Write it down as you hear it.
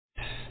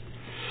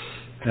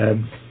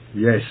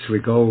Yes,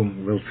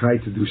 we'll try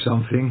to do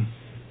something.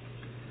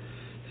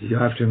 You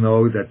have to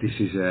know that this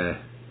is a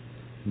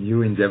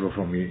new endeavor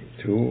for me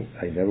too.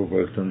 I never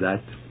worked on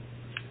that.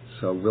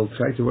 So we'll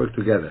try to work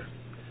together.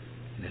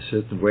 In a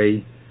certain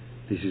way,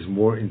 this is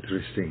more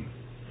interesting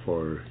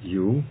for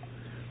you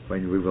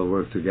when we will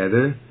work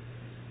together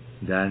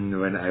than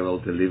when I will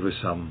deliver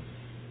some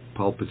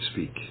pulpit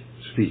speech.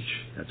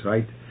 That's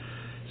right.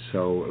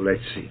 So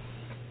let's see.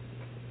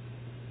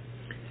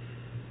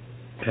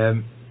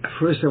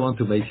 First I want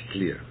to make it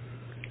clear.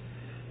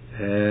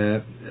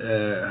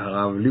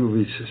 Harav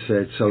Leibowitz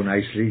said so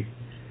nicely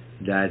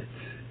that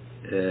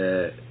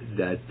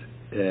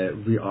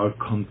we are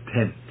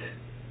content.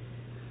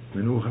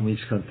 Menucha means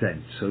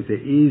content. So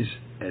there is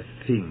a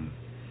thing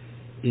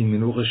in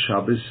Menucha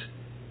Shabbos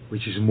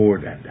which is more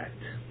than that.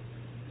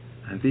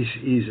 And this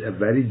is a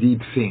very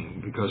deep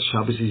thing because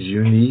Shabbos is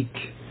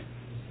unique.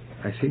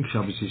 I think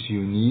Shabbos is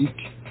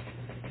unique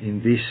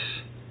in this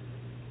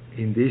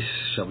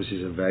Shabbos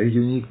is a very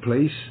unique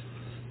place,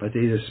 but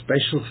there is a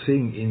special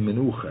thing in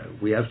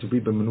Menucha. We have to be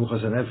by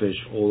Menuchas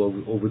HaNefesh all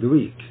over the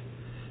week.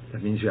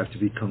 That means you have to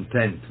be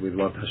content with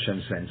what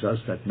Hashem sends us.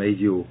 That made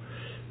you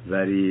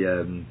very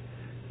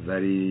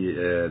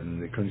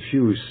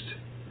confused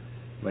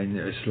when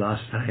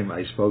last time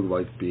I spoke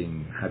about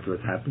being happy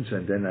what happens,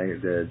 and then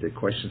the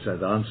questions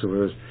and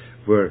answers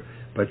were,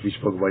 but we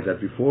spoke about that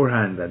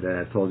beforehand, and then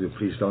I told you,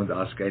 please don't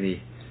ask any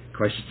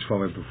questions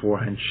from a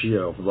beforehand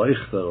Shir of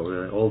Leuchter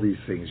or all these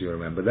things. You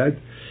remember that?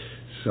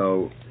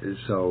 So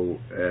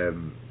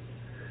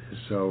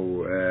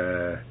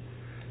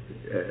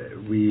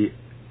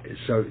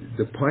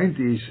the point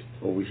is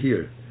over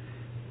here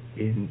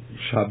in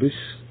Shabbos,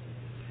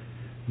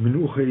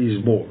 Menucha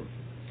is more.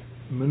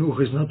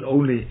 Menucha is not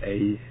only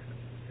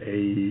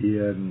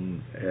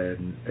an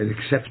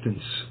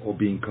acceptance or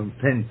being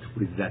content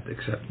with that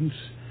acceptance.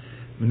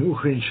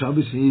 Menucha in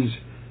Shabbos is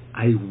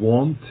I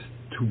want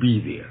to be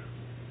there.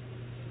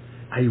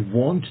 I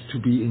want to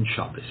be in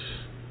Shabbos.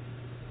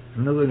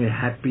 I'm not only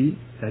happy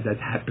that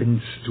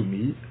happens to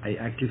me,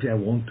 I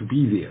want to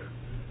be there.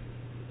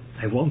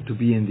 I want to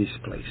be in this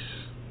place.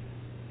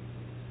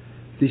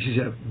 This is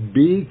a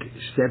big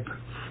step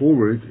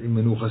forward in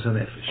Menuchas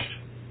HaNefesh.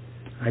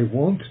 I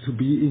want to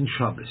be in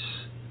Shabbos.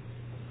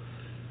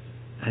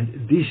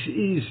 And this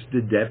is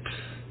the depth.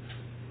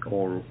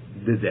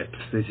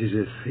 This is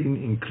a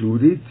thing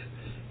included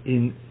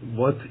in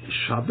what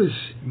Shabbos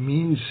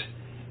means,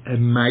 a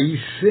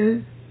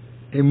Maise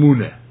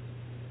Emunah.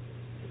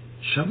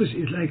 Shabbos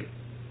is like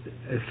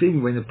a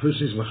thing when a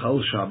person is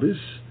Machal Shabbos,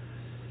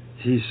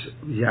 his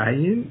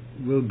wine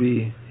will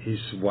be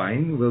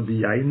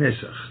Yain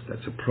Nesach.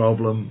 That's a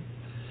problem.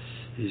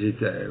 Is it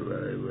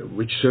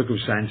which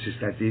circumstances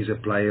that is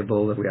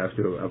applicable? We have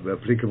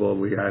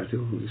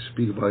to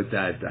speak about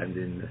that. And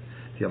in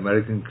the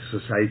American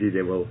society,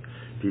 they will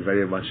be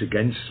very much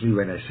against me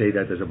when I say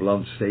that as a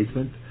blunt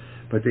statement.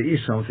 But there is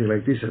something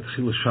like this that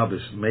Chilul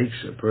Shabbos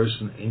makes a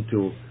person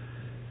into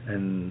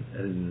an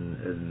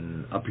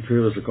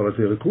apikoros l'kol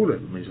kula.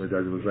 It means that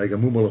it was like a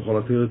mumol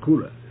l'kol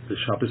kula. The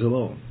Shabbos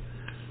alone,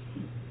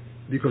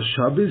 because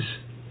Shabbos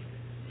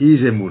is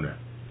emunah.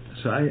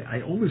 So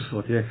I always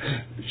thought,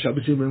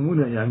 Shabbos is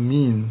emunah.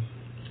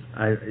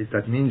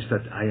 That means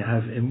that I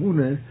have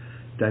emunah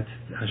that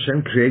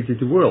Hashem created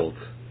the world.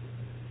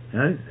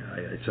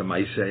 It's a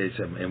Maisa, it's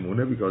an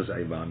emunah because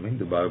I mean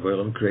the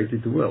Baruch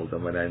created the world,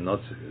 and when I'm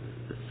not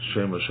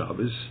Shomer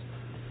Shabbos,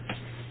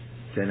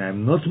 then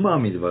I'm not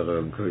Mami the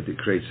Baruch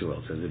creates the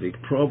world. So it's a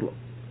big problem.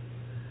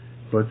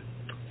 But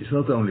it's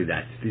not only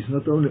that. It's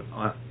not only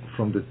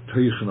from the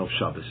Teichen of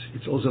Shabbos.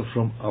 It's also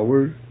from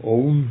our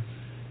own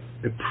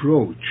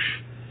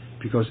approach,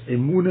 because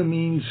emunah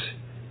means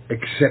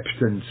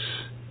acceptance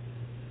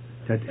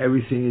that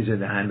everything is in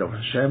the hand of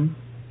Hashem,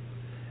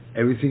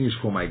 everything is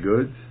for my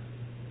good.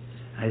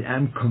 I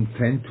am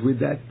content with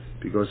that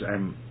because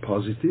I'm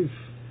positive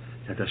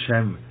that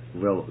Hashem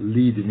will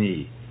lead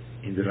me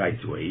in the right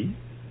way.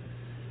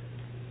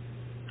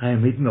 I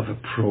am written of a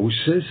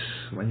process,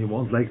 when you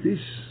want like this,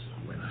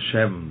 when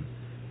Hashem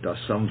does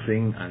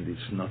something and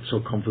it's not so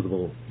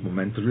comfortable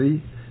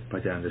momentarily,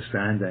 but I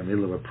understand I'm in the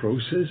middle of a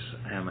process.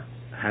 I am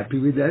happy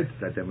with that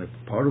I'm a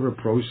part of a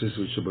process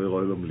which the Borei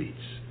Olam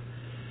leads.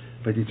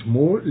 But it's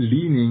more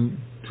leaning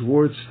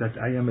towards that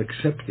I am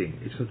accepting.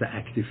 It's not an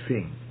active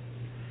thing.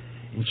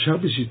 In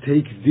Shabbos you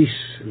take this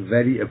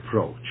very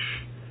approach,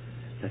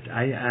 that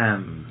I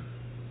am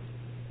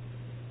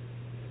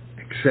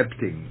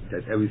accepting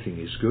that everything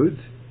is good,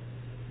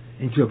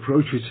 into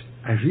approach which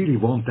I really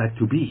want that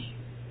to be.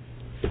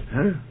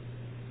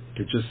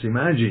 You just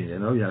imagine,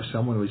 you have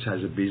someone which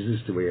has a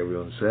business, the way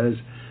everyone says,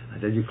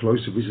 and then you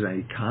close the business and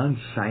you can't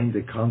sign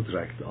the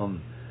contract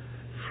on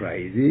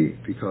Friday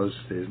because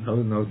there's not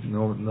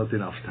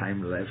enough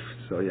time left,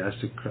 so he has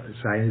to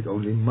sign it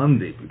only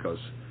Monday because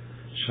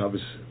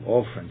Shabbos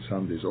off and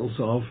Sunday is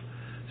also off,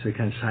 so he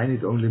can sign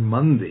it only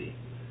Monday.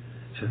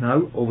 So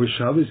now over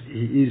Shabbos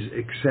he is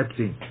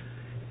accepting,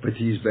 but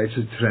he is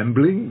better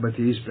trembling, but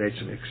he is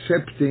better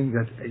accepting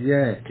that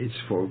it's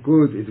for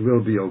good, it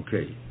will be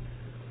okay.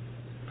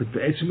 But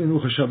Be'etzem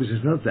Menucha Shabbos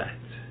is not that.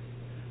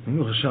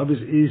 Menucha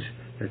Shabbos is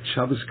that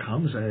Shabbos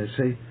comes and I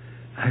say,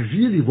 I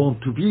really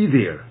want to be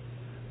there,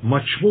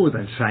 much more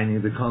than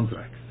signing the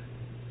contract.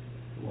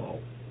 Wow.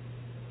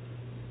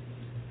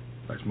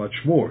 That's much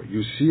more.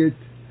 You see it,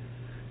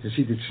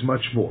 it's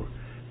much more.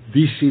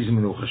 This is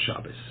Menucha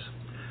Shabbos.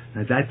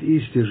 Now that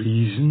is the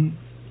reason,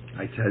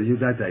 I tell you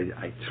that,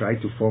 I try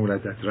to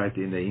formulate that right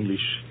in the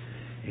English,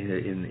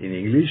 in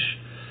English.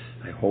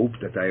 I hope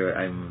that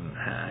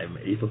I'm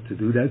able to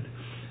do that.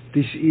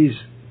 This is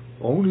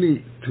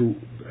only to,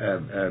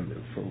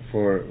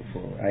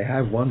 I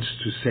have wants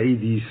to say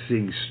these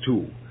things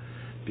too,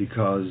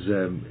 because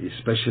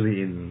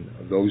especially in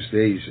those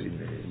days,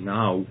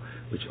 now,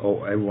 which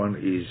everyone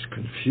is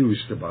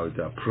confused about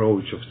the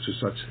approach to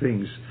such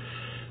things,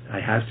 I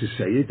have to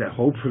say it.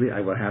 Hopefully,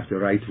 I will have the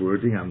right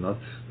wording. I'm not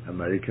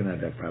American,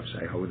 and perhaps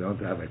I don't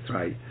have. I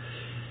try.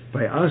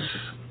 By us,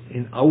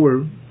 in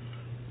our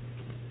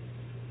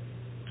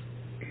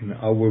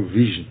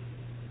vision,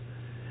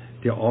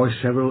 there are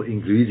several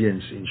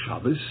ingredients in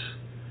Shabbos.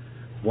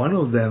 One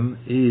of them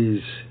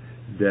is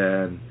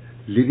the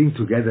living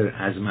together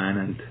as man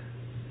and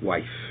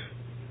wife.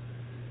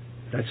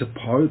 That's a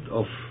part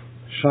of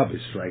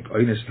Shabbos, like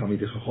Oynes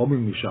Talmidei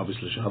Chachamim Shabbos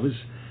LeShabbos,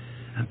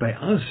 and by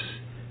us,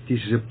 this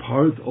is a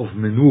part of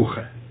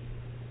Menucha.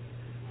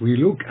 We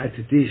look at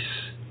this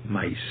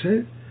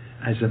Maise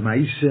as a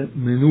Maise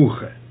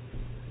Menucha.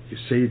 You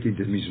say it in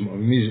the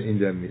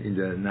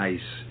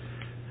nice,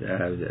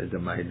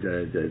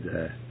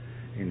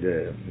 in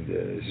the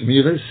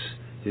Zmiris.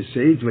 You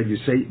say it when you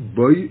say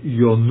Boy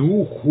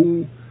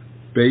Yonuchu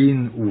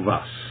Bein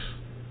Uvas.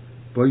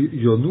 Boy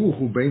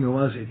Yonuchu Bein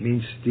Uvas. It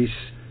means this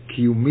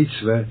Kiyum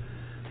Mitzvah,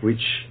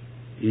 which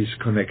is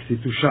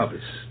connected to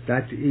Shabbos.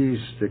 That is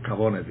the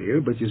kavanah there,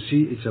 but you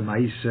see, it's a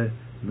Maise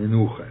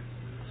Menucha,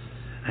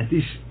 and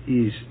this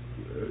is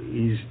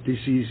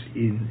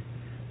in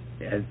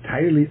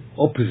entirely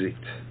opposite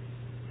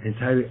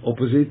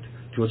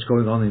to what's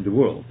going on in the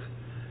world.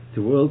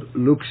 The world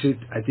looks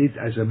at it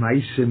as a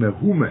Maise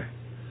Mehume,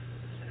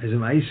 as a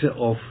Maise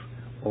of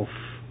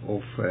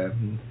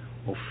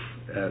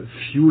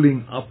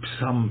fueling up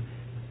some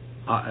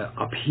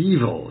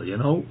upheaval,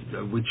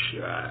 which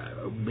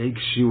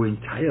makes you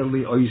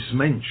entirely ois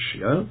mensch,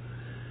 yeah?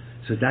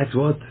 So that's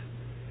what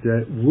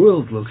the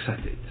world looks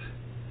at it.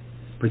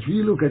 But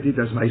we look at it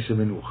as Maise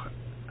Menucha.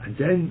 And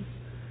then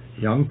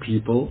younger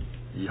people,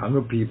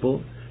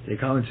 they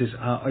come and says,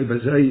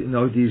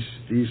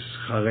 these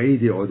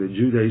Haredi or the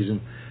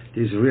Judaism,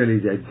 is really,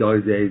 they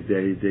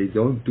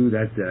don't do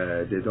that,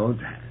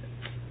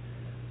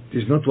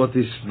 it's not what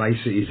this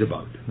Maise is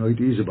about. No, it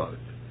is about.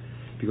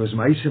 Because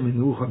Maise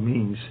Menucha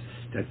means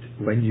that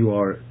when you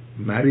are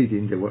married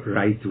in the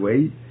right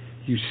way,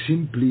 you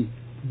simply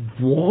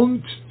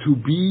want to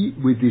be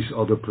with this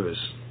other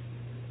person.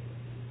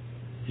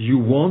 You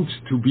want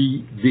to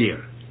be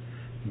there.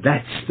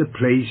 That's the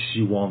place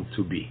you want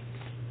to be.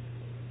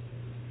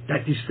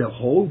 That is the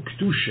whole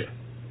Kedusha.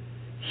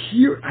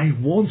 Here I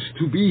want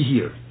to be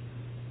here.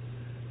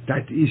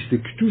 That is the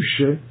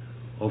Kedusha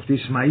of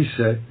this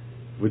Maise,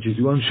 which you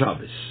do on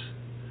Shabbos.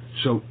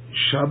 So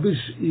Shabbos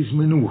is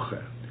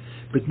Menucha.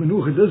 But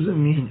Menucha doesn't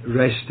mean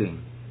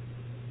resting,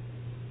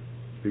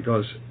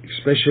 because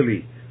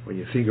especially when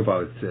you think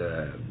about,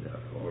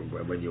 or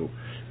when you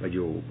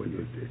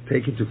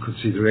take into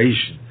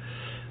consideration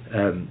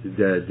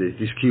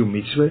this Kiyum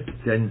Mitzvah,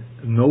 then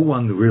no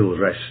one will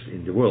rest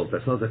in the world.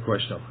 That's not a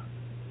question of.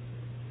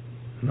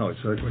 No,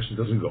 it's not a question.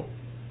 Doesn't go.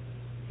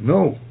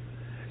 No,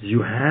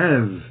 you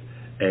have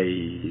a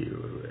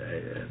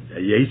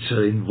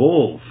Yetzer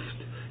involved.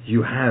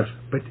 You have,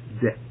 but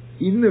the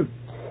inner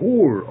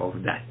core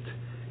of that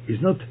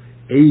is not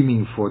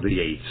aiming for the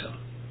Yetzer.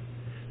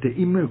 The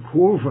inner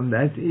core from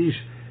that is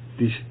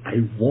this: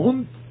 I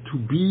want to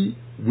be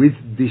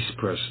with this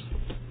person.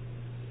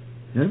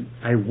 Yeah?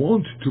 I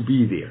want to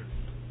be there.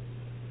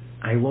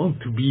 I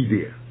want to be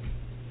there.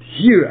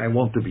 Here I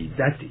want to be.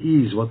 That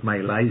is what my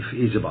life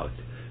is about.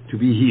 To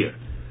be here.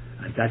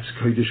 And that's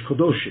Kodesh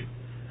Kodoshim.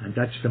 And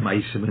that's the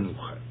Maise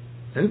Menucha.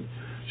 Yeah?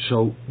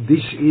 So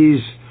this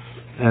is,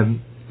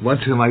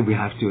 once in a while we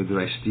have to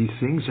address these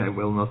things. I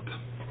will not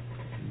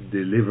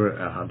deliver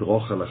a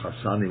Hadrocha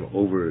L'Chasanim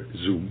over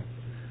Zoom.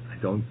 I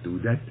don't do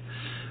that.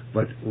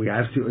 But we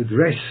have to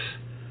address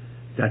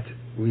that.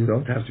 We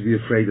don't have to be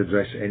afraid to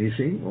address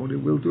anything. Only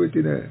we'll do it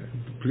in a.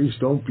 Please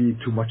don't be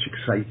too much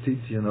excited,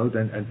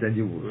 then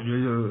you.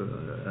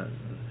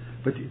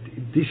 But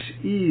this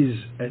is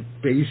a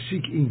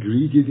basic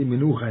ingredient in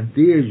Menucha, and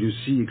there you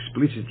see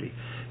explicitly,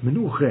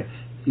 Menucha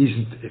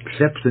isn't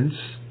acceptance.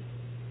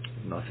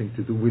 Nothing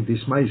to do with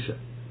this Maisa.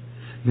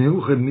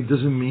 Menucha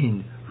doesn't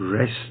mean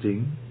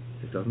resting.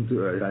 It doesn't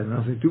do. It has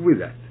nothing to do with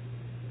that.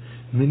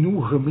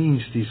 Menucha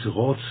means this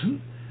Rotzen.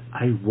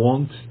 I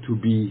want to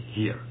be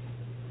here.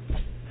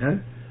 Yeah?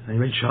 And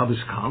when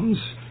Shabbos comes,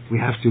 we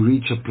have to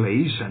reach a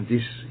place, and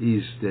this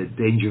is the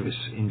dangerous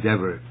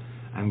endeavor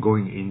I'm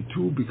going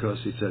into,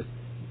 because it's a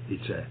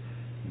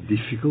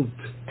difficult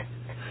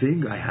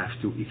thing. I have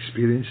to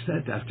experience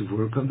that. I have to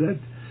work on that.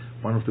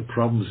 one of the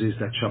problems is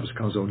that Shabbos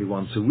comes only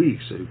once a week,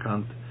 so you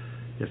have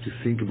to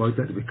think about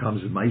that. It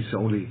becomes Maisa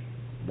only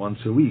once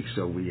a week,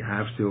 so we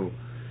have to,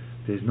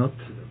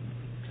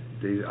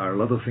 there are a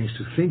lot of things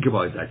to think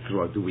about that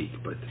throughout the week,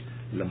 but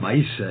La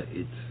Maisa,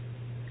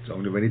 it's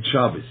only when it's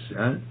Shabbos,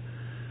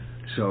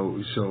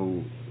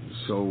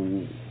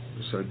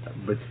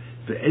 but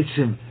the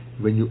Etzem,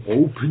 when you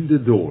open the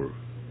door,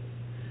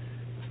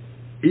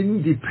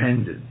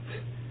 independent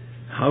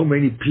how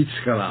many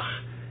pitzkalach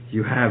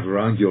you have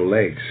around your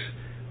legs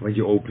when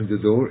you open the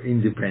door,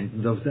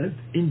 independent of that,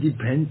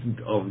 independent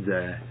of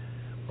the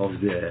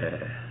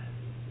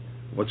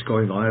what's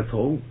going on at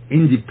home,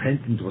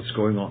 independent what's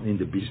going on in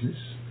the business,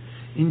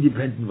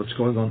 independent what's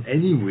going on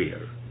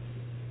anywhere.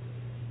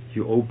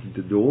 You open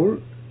the door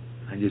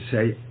and you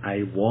say,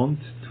 I want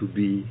to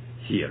be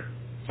here.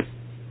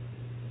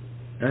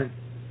 And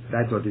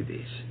that's what it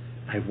is.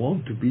 I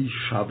want to be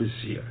Shabbos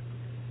here.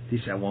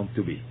 This I want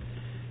to be.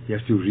 We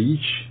have to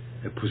reach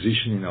a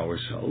position in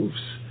ourselves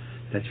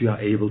that we are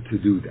able to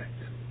do that.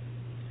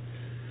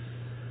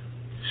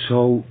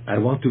 So I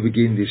want to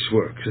begin this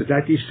work. So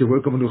that is the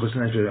work of Menuchas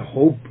Nefesh.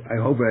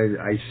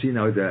 I see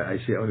now I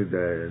see only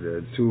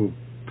the two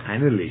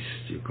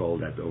panelists, you call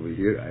that over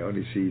here. I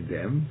only see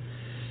them,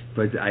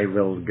 but I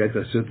will get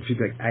a certain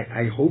feedback.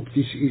 I hope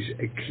this is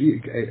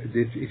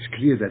it's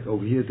clear that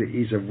over here there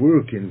is a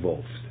work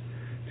involved.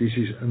 This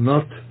is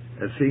not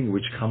a thing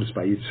which comes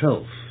by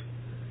itself.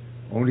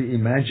 Only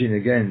imagine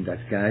again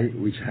that guy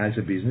which has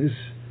a business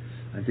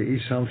and there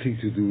is something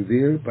to do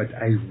there, but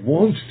I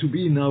want to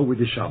be now with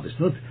the Shabbos.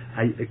 Not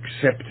I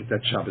accept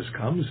that Shabbos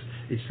comes,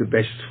 it's the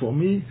best for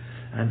me,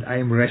 and I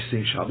am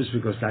resting Shabbos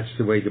because that's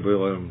the way the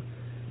Borough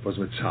was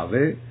with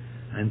Tzaveh,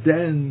 and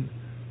then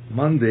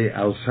Monday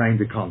I'll sign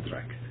the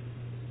contract.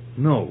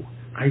 No,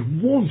 I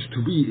want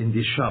to be in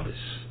this Shabbos.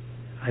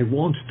 I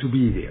want to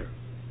be there.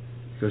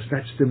 Because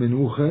that's the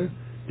Menucha,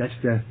 that's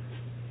the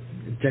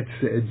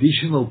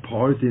additional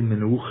part in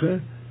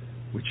Menucha,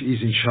 which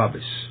is in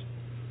Shabbos.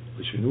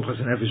 Which Menuchas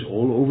Nefesh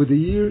all over the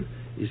year,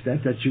 is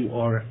that you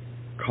are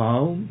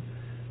calm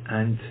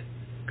and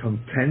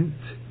content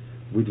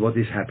with what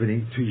is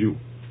happening to you.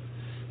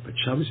 But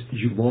Shabbos,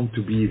 you want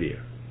to be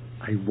there.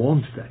 I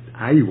want that.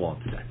 I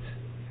want that.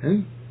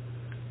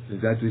 So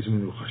that is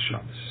Menuchas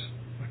Shabbos.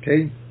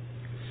 Okay?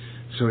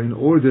 So in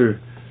order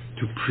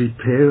to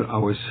prepare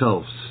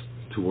ourselves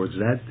towards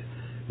that,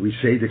 we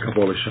say the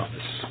Kabbalah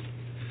Shabbos.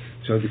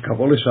 So the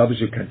Kabbalah Shabbos,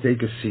 you can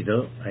take a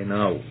siddur. I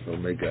now will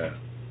make a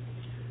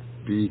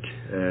big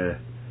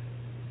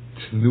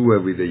tnua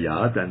with the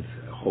yad, and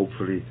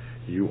hopefully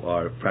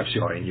perhaps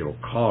you are in your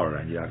car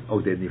and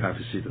then you have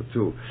a siddur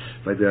too.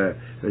 But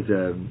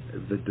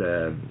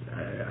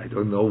I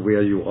don't know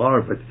where you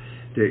are, but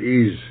there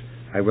is.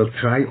 I will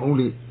try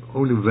only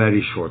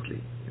very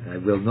shortly. I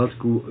will not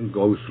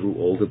go through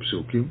all the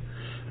psukim,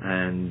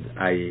 and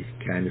I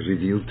can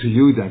reveal to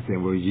you that there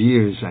were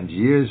years and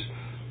years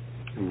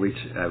which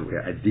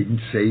I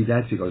didn't say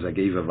that because I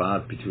gave a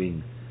word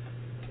between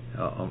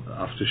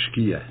after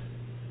Shkia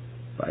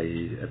by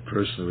a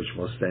person which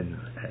was then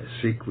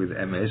sick with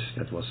MS.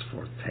 That was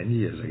for 10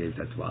 years. I gave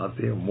that word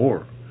there,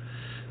 more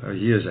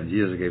years and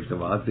years I gave the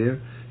word there.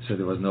 So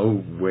there was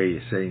no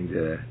way saying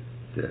the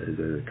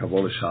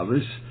Kabbalah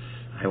Shabbos.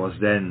 I was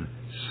then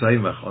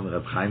Seimach on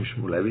Reb Chaim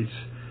Shmulevitz,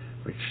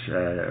 which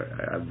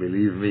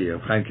believe me,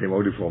 Reb Chaim came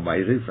only for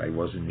Ma'ariv. I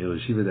was in Mir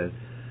Yeshiva then.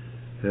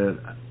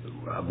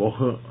 A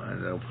Woche,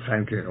 and Reb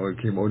Chaim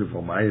came only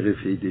for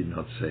Ma'ariv. He did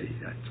not say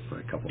that for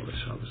a couple of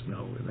Shabbos.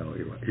 No,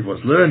 he was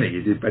learning.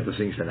 He did better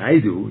things than I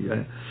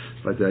do,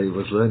 but he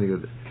was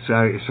learning. So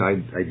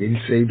I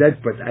didn't say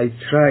that, but I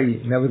try,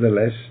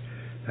 nevertheless,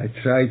 I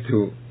try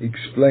to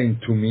explain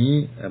to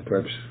me, and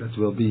perhaps that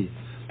will be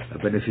a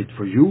benefit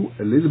for you,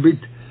 a little bit,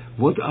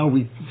 what are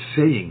we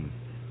saying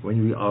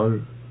when we are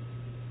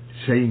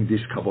saying this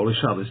Kabbalah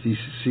Shabbos, these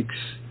 6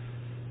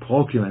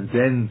 prokim, and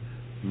then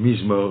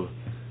Mizmor,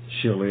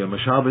 Shir Yom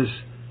Shabbos.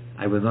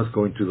 I will not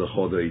go into the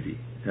Chodoidi.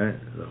 The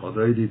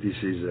Chodoidi, this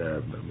is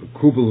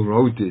Kubel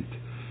wrote it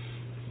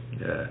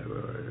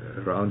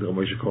around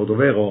Ramoshe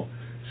Cordovero,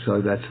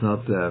 so that's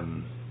not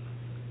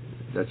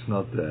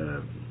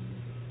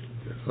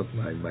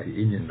my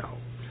Indian now.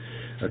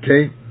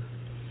 Okay.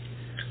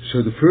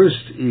 So the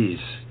first is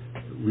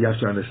we have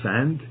to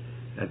understand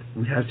that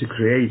we have to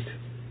create.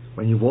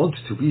 When you want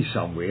to be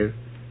somewhere,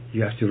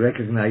 you have to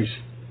recognize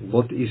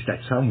what is that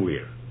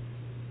somewhere.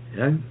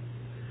 Yeah?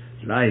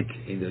 Like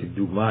in the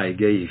Dugma I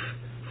gave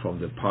from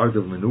the part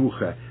of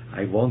Menucha,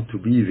 I want to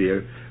be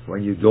there.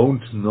 When you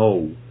don't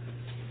know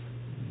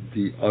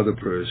the other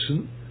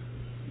person,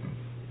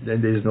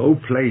 then there is no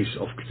place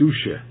of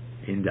Kedusha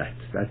in that.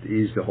 That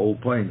is the whole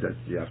point, that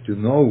you have to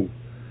know,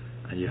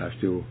 and you have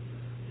to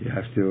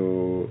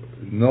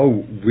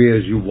know where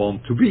you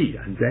want to be,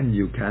 and then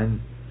you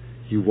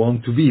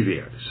want to be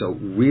there. So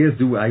where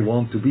do I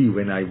want to be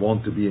when I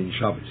want to be in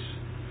Shabbos?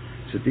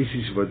 So this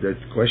is what that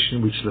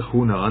question which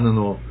Lechuna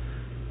Anano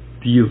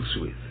deals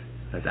with.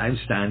 That I'm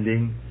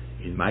standing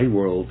in my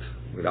world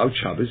without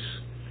Shabbos,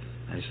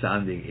 I'm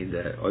standing in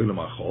the Olam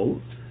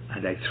HaChol,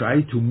 and I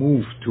try to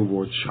move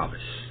towards Shabbos.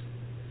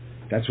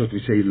 That's what we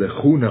say,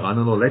 Lechu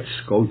Neranano, let's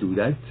go do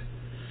that.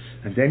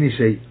 And then he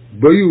say,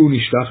 Boyu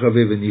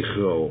nishtachave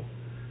v'nichro.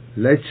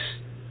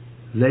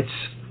 Let's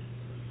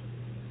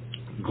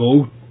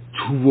go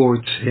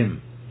towards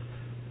him,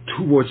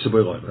 towards the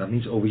Borei. That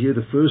means over here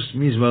the first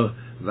mitzvah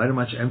very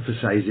much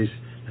emphasizes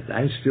that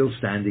I'm still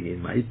standing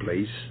in my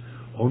place,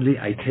 only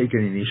I take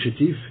an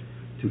initiative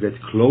to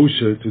get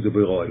closer to the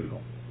Borei.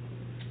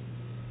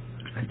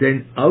 And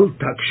then Al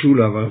takshu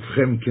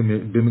lavavchem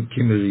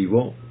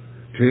kimerivo,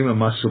 krema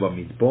maso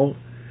b'midbar.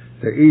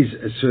 There is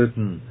a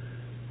certain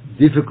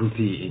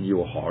difficulty in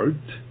your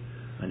heart,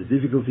 and the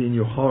difficulty in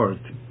your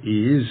heart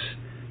is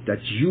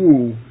that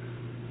you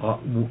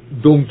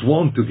don't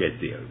want to get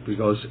there,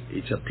 because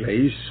it's a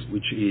place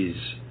which is,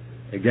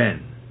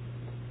 again,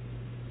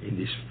 in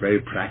this very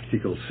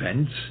practical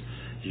sense,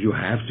 you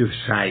have to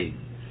sign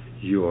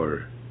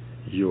your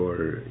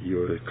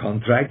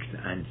contract,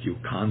 and you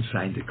can't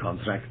sign the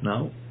contract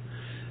now.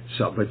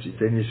 So, but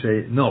then you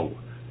say, no,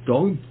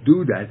 don't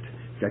do that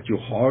your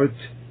heart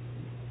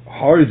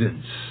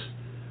hardens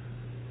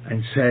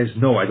and says,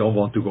 no, I don't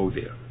want to go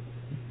there.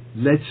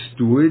 Let's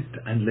do it,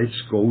 and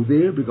let's go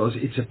there, because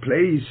it's a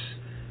place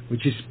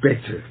which is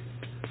better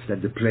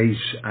than the place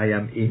I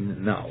am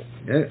in now.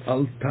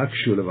 Al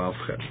takshu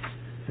levavchem.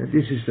 And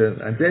this is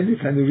and then you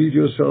can read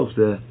yourself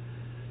the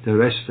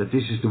rest. That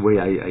this is the way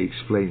I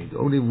explain it.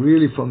 Only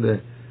really from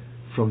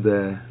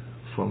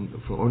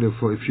only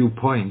for a few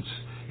points,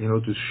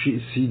 to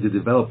see the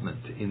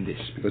development in this,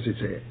 because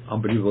it's an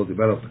unbelievable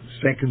development.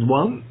 Second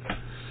one,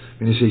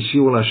 when you say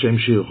Shir Hashem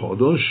Shir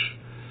Chodosh,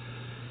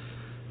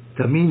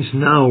 that means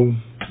now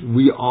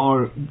we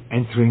are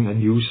entering a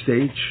new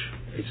stage.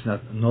 It's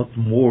not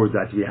more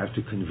that we have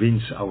to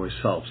convince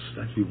ourselves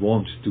that we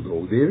want to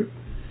go there.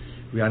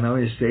 We are now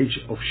in a stage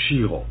of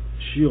Shiro.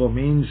 Shiro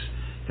means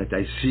that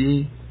I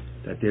see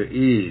that there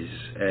is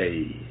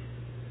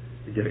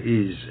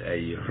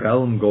a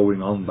realm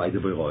going on by the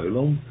Borei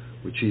Olam,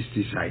 which is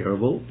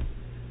desirable,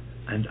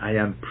 and I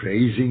am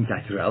praising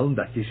that realm,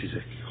 that this is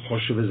a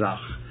choshev zach,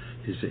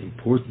 this is an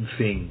important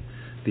thing,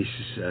 this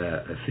is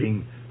a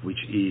thing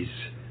which is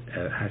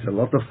has a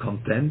lot of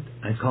content,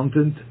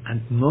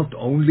 and not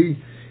only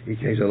it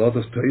has a lot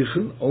of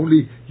teichen,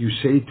 only you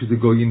say to the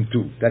goyim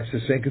too. That's the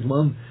second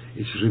one.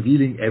 It's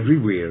revealing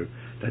everywhere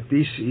that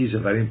this is a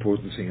very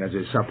important thing. As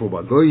a sapo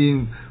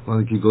bagoyim,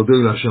 ki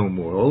godel Hashem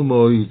umor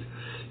olmoid,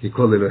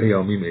 yikol Elohei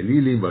amim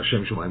elilim,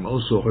 v'Hashem shomayim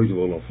also hoid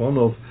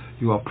v'olofonov.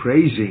 You are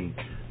praising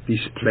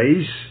this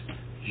place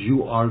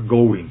you are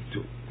going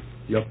to.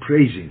 You are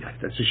praising that.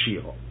 That's a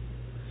shiro.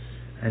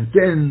 And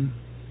then,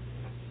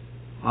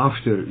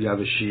 after you have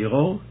a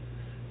shiro,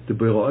 the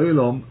Borei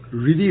Olam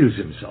reveals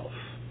himself.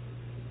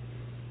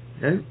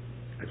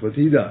 That's what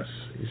he does.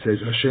 He says,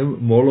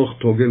 Hashem Moloch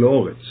Togel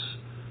Oretz.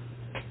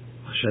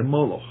 Hashem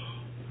Moloch.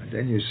 And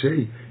then you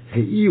say,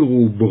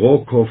 Heiru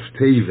Brokov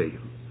Tevel.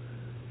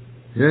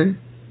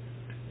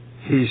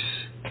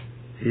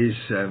 His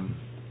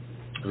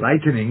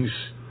lightnings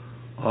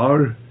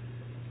are,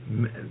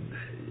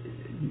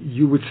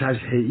 you would say,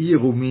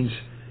 Heiru means,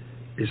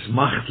 is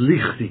macht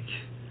lichtig.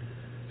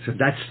 So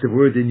that's the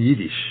word in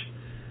Yiddish.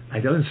 I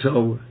don't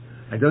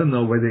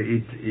know whether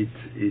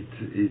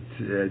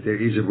there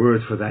is a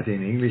word for that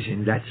in English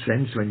in that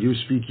sense. When you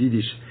speak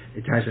Yiddish,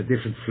 it has a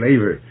different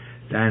flavor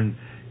than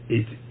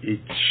it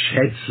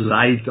sheds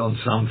light on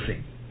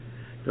something.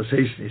 Das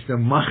heißt, it's the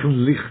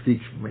machen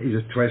lichtig.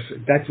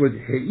 That's what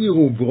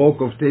Heiru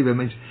Brokov Teva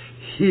means.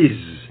 His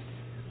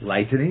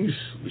lightnings,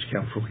 which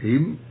come from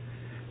him,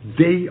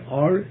 they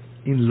are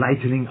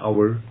enlightening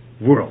our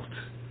world.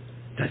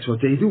 That's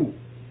what they do.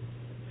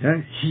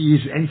 He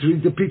is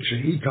entering the picture.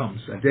 He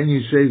comes, and then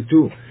you say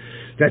too,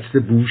 that's the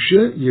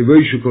busha.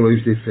 Yevoishu kol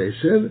oiv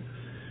defeser,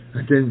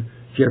 and then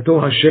Kiato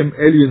Hashem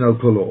Elyon al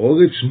kol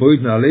haaretz,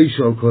 moed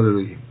na'aleishu al kol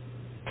Elohim.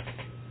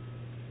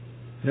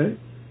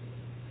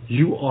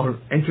 You are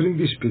entering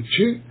this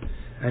picture,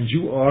 and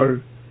you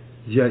are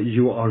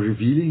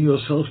revealing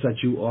yourself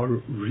that you are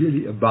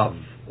really above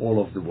all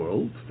of the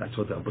world. That's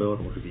what the Borei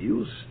Olam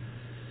reveals,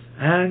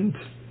 and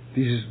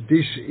this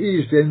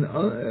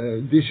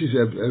is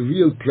a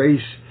real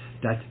place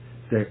that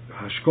the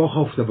Hashkoch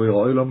of the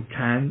Borei Olam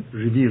can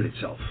reveal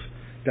itself.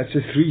 That's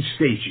the 3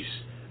 stages.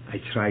 I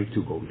try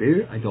to go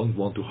there. I don't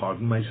want to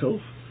harden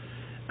myself.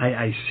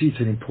 I see it's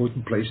an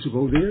important place to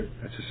go there.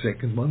 That's the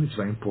second one. It's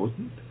very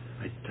important.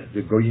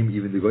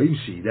 Even the Goyim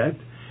see that.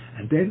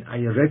 And then I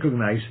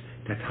recognize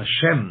that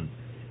Hashem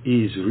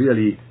is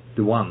really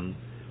the one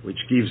which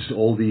gives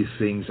all these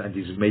things and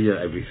is mayor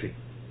everything.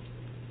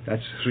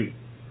 That's 3.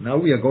 Now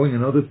we are going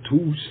another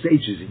 2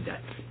 stages in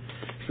that.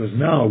 Because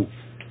now,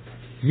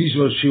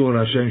 Mizvah Shir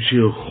Hashem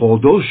Shir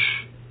Chodosh,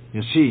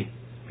 you see,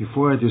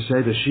 before you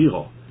said a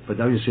Shiro, but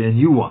now you say a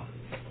new one.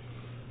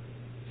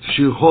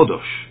 Shir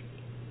Chodosh.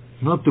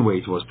 Not the way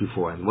it was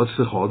before. And what's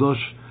the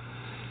Chodosh?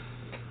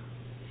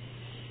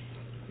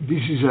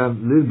 This is a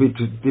little bit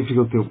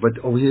difficult to, but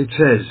over here it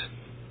says,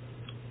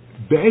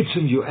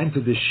 Be'etzem you enter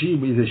the Shir,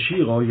 with the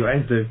Shiro, you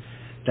enter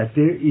that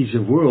there is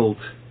a world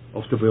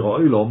of the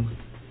Borei Olam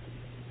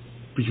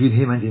between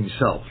him and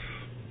himself.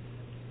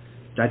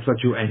 That's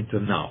what you enter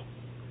now.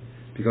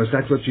 Because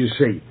that's what you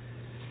say.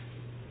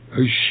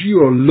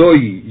 Hoshio loi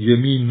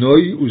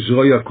yeminoi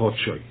uzroya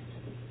kotshoy.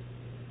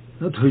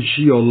 Not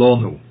Hoshio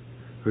lonu.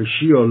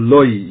 Hoshio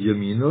loi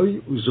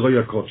yeminoi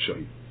uzroya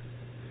kotshoy.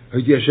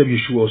 Hoidi Hashem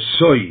Yeshua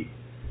soi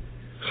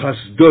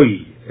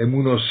chasdoi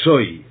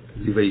emunosoi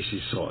liveis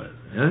Yisrael.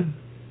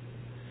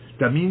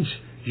 That means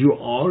you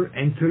are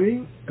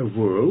entering a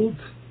world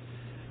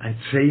and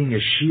saying a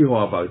shiro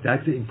about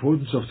that, the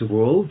importance of the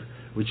world,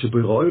 which the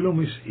Borei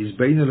Olam is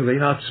beina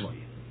levein atzmai.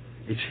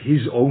 It's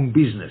his own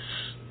business.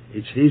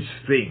 It's his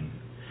thing.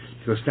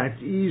 Because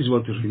that is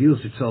what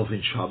reveals itself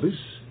in Shabbos.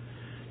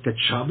 That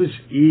Shabbos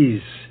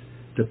is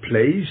the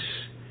place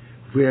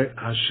where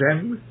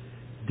Hashem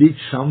did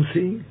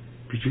something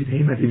between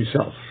him and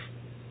himself.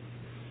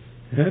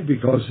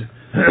 Because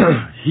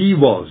he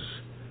was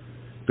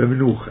the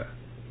Menucha.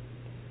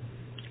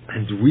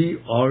 And we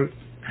are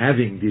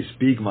having this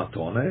big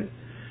matone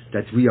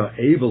that we are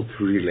able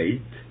to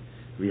relate.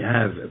 We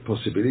have a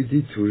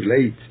possibility to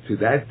relate to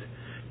that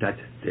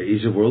there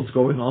is a world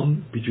going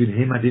on between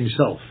him and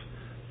himself.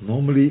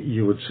 Normally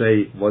you would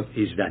say, what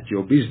is that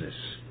your business?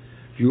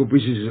 Your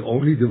business is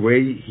only the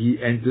way he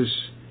enters,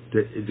 he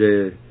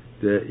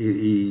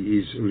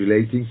is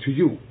relating to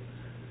you.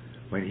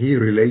 When he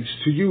relates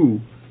to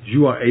you,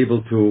 you are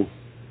able to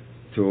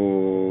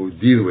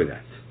deal with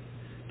that.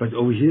 But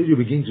over here you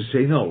begin to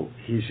say, no,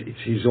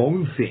 it's his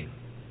own thing.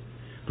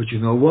 But you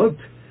know what?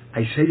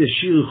 I say a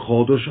shir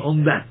chodosh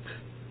on that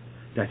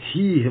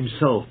he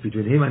himself,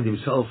 between him and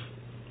himself,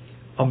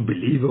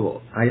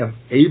 unbelievable. I am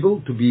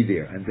able to be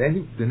there. And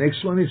then the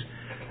next one is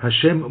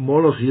Hashem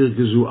Moloch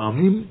Yirgezu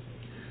Amim.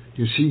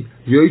 You see,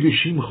 Yoidu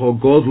Shimcho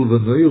Godel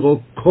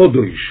V'Noiro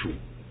Kodoishu.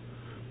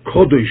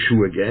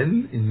 Kodoishu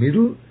again in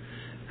middle,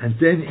 and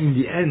then in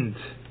the end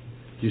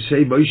you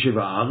say Moshe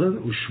v'Aaron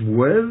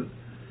u'Shmuel.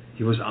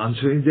 He was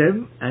answering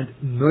them, and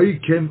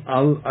Noikem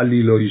al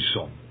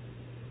Aliloisom.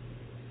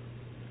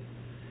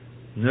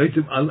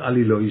 Noikem al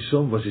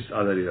Aliloisom was it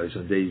al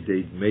Aliloisom? They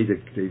made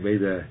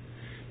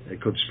a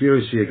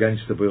conspiracy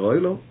against the Borei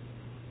Olam.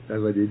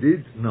 That's what they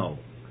did? No.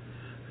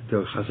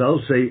 The Chazal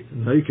say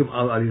Noikem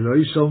al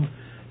Aliloisom,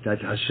 that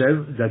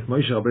Hashem, that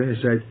Moshe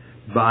Rabbeinu said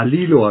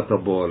Ba'alilo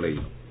atabo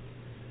aleinu.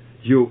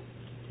 You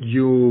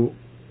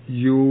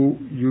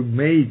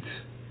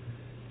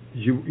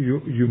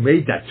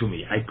made that to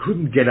me. I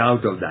couldn't get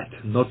out of that.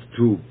 Not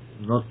to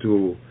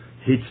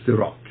hit the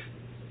rock.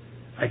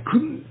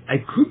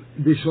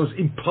 This was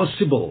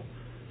impossible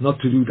not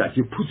to do that.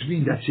 You put me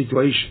in that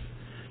situation.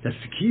 That's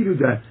the key to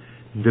the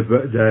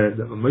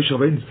Moshe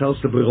Rabbeinu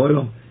tells the Borei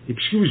Olam,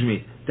 excuse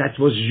me, that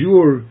was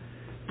your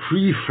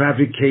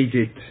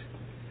prefabricated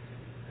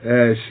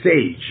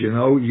stage.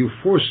 You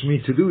forced me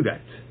to do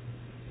that.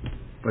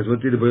 But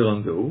what did the Borei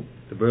Olam do?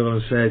 The Borei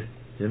Olam said,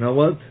 you know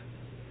what?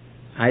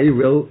 I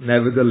will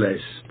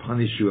nevertheless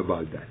punish you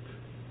about that.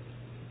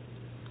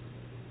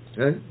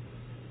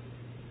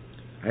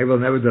 I will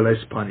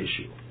nevertheless punish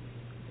you.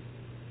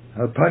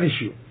 I'll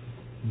punish you.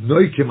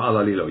 Noikem al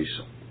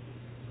aliloisom.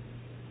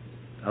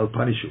 I'll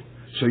punish you.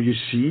 So you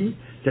see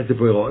that the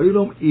Borei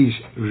Olam is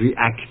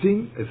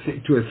reacting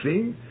to a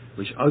thing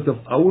which, out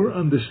of our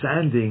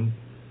understanding,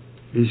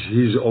 is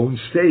his own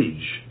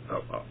stage.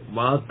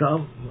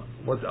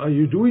 What are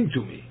you doing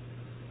to me?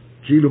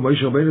 Kilu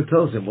Moshe Rabbeinu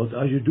tells him, what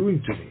are you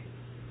doing to me?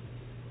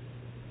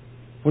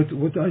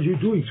 What are you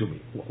doing to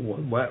me?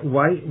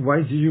 Why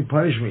did you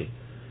punish me?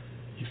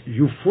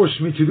 You forced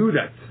me to do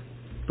that.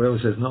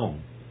 But says, no,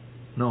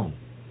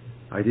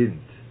 I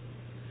didn't.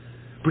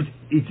 But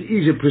it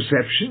is a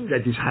perception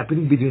that is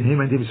happening between him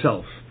and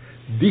himself.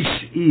 This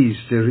is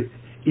the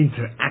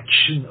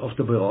interaction of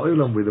the Borei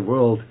Olam with the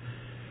world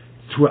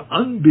to an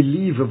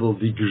unbelievable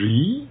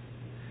degree,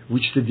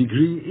 which the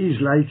degree is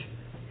like,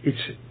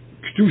 it's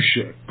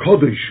Kedusha,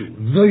 Kodeshu,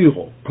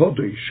 Neuro,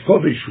 Kodesh,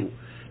 Kodeshu.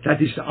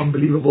 That is the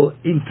unbelievable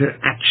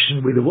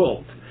interaction with the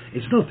world.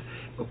 It's not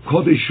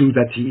Kodeshu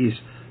that he is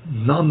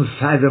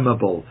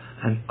non-fathomable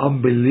and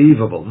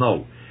unbelievable.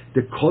 No.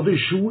 The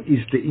Kodeshu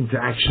is the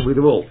interaction with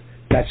the world.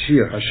 That's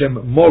here.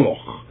 Hashem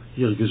Moloch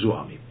Yirgezu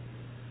Amim.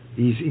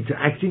 He's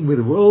interacting with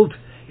the world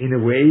in a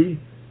way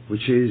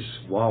which is,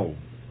 wow.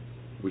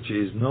 Which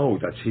is, no,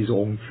 that's his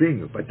own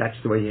thing. But that's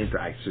the way he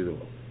interacts with the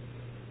world.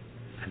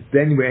 And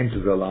then we enter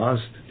the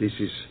last.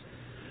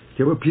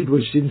 There were people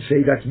which didn't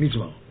say that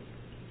mitzvah.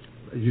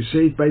 You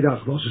say it by the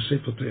Achnos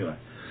Sefer Torah.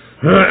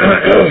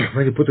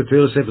 When you put the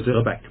Torah Sefer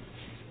Torah back.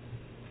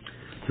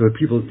 There were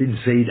people who didn't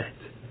say that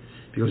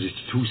because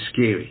it's too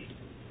scary.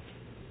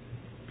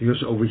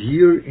 Because over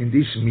here in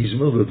this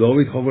Mizmor, the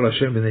David Hovel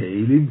Hashem B'nei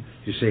Elim,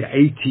 you say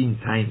 18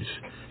 times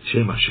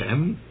Shem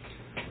Hashem.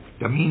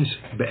 That means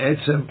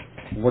Be'etzem,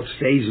 what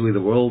stays with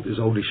the world is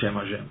only Shem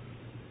Hashem.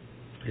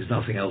 There's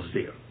nothing else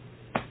there.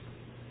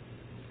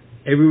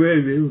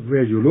 Everywhere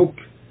where you look,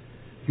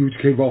 Yud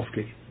Kei Vav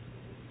Kei.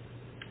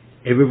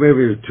 Everywhere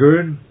where you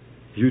turn,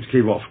 Yud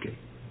Kei Vav Kei.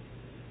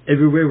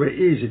 Everywhere where it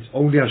is, it's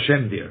only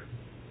Hashem there.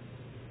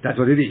 That's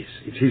what it is.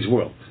 It's His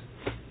world.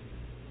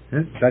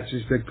 And that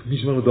is the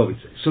Mizmor David.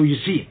 So you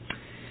see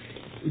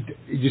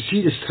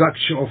the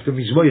structure of the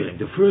Mizmorim.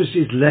 The first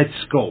is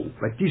let's go,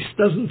 but this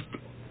doesn't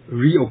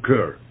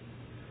reoccur.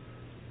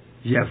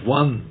 You have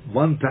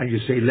one time you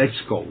say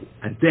let's go,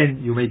 and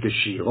then you make a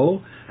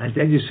shiro, and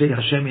then you say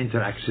Hashem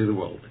interacts with the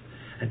world,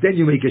 and then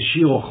you make a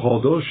shiro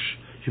chodosh.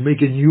 You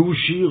make a new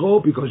shiro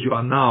because you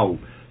are now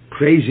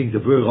praising the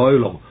Borei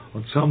Olam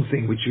on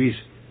something which is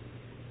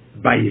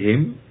by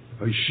him.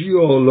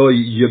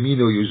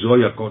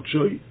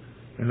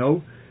 You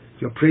know,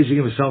 you're praising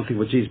him for something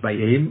which is by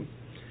him,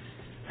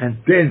 and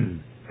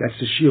then that's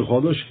the shir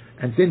chodosh,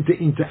 and then the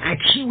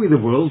interaction with the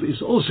world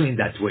is also in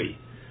that way.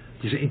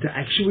 There's an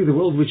interaction with the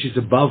world which is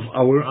above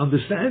our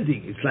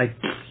understanding. It's like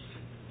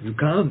you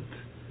can't.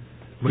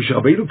 Moshe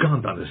Rabbeinu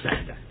can't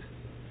understand that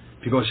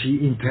because he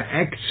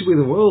interacts with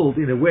the world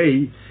in a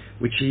way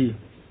which he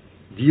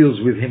deals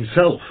with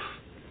himself,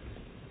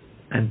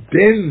 and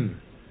then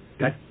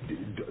that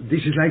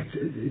this is like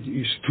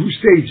it's two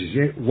stages.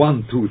 Yeah?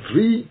 1, 2,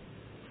 3,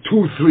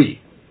 2, 3.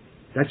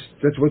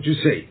 That's what you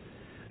say.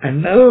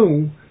 And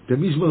now the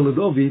Mizmor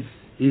LeDavid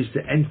is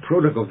the end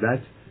product of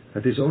that.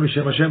 That is only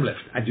Shem Hashem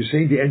left. And you say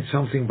in the end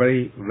something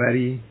very,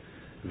 very,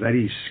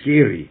 very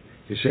scary.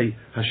 You say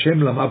Hashem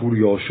LaMabul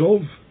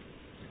Yoshov.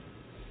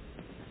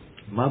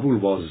 Mabul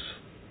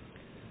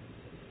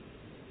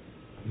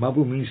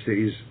means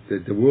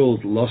the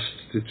world lost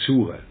the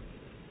tzura.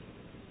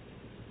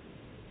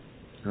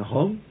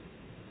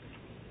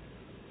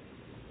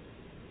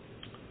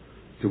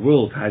 The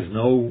world has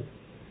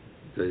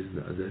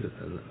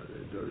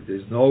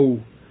there's no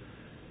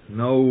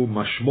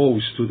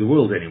mashmos to the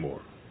world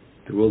anymore.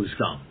 The world is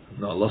gone.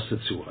 No, lost the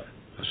tzura.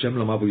 Hashem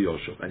LaMabul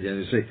Yoshov. And then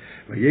you say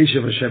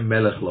Vayeshev Hashem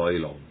Melech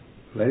Lo'ilom.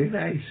 Very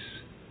nice.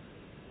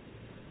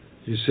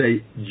 You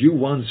say you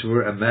once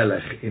were a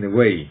melech in a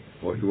way,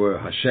 or you were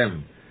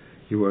Hashem.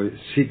 You were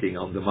sitting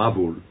on the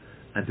Mabul,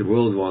 and the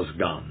world was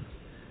gone.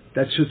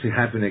 That should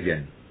happen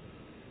again.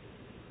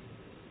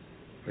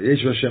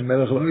 Vayeshev Hashem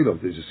Melech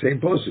Lo'ilom. It's the same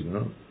person,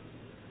 no?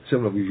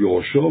 Hashem LaMabul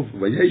Yoshov.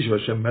 Vayeshev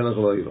Hashem Melech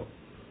Lo'ilom.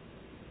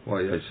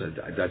 Why I said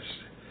that's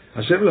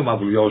Hashem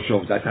LaMabul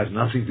Yoshov. That has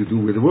nothing to do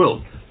with the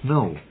world.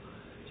 No,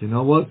 you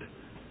know what?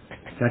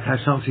 That has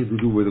something to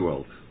do with the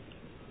world.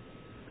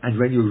 And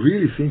when you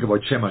really think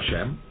about Shem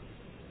Hashem,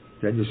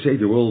 then you say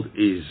the world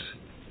is,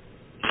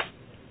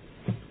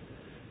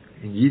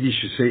 in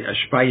Yiddish you say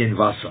Ashpay in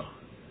Wasser.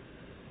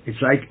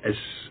 It's like a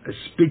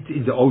spit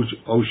in the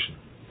ocean.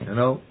 You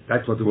know,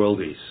 that's what the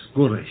world is.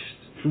 Gar nicht.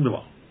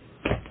 Shundavar.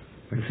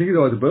 When you think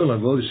about the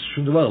Berlin world, it's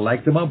Shundavar,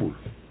 like the Mabul.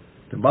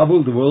 The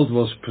Mabul, the world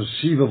was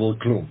perceivable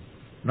klum.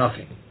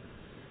 Nothing.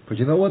 But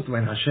you know what?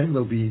 When Hashem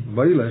will be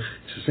Melech,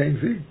 it's the same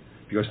thing.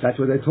 Because that's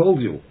what I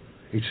told you.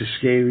 It's a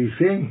scary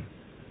thing.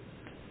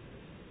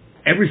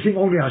 Everything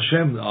only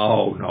Hashem.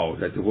 Oh no,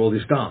 that the world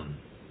is gone.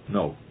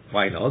 No,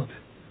 why not?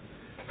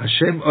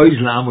 Hashem oiz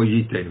la'amo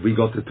yiten. We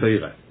got the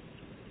Torah.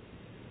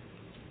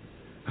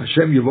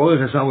 Hashem yivorech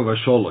hasamu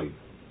v'sholoi.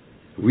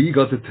 We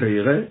got the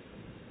Torah,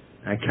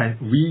 and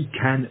we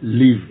can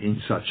live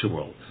in such a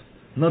world.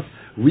 Not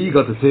we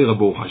got the Torah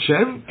bo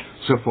Hashem,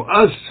 so for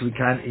us we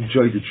can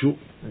enjoy the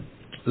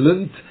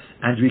Lent,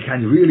 and we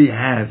can really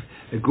have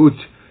a good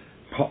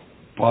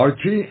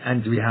party,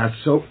 and we are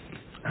so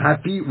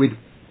happy with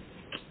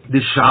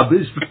the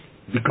Shabbos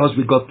because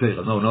we got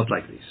Torah. No, not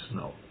like this.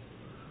 No.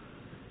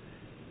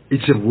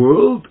 It's a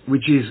world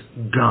which is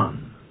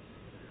gone.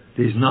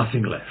 There's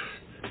nothing left.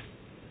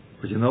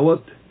 But you know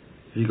what?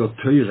 We got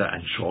Torah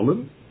and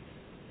Sholem,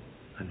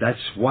 and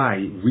that's why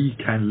we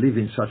can live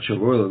in such a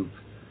world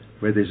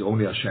where there's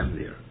only Hashem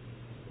there.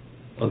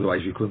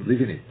 Otherwise we couldn't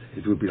live in it.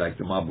 It would be like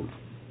the Mabul.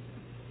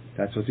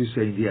 That's what you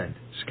say in the end.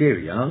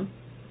 Scary, huh?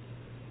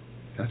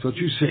 That's what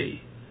you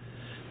say.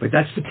 But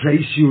that's the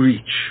place you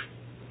reach.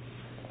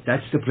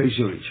 That's the place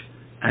you reach.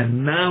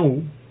 And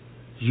now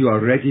you are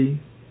ready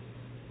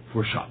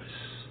for Shabbos.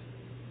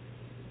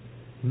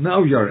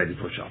 Now you are ready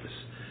for Shabbos.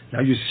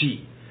 Now you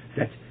see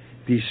that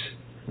this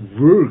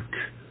work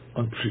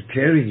on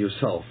preparing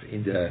yourself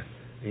in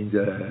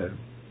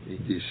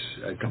this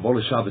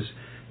Kabbalah Shabbos,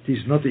 it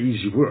is not an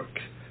easy work.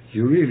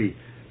 You really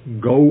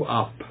go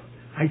up.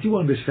 I do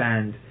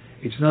understand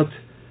it's not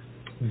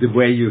the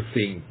way you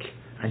think,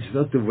 and it's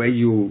not the way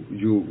you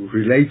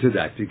relate to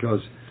that,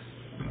 because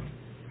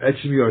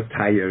actually you're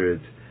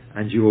tired,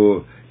 and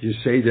you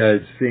say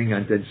that thing,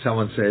 and then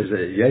someone says,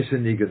 yes,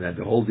 and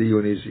the whole deal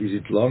is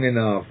it long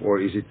enough, or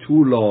is it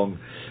too long,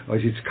 or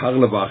is it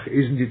Karlebach,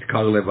 isn't it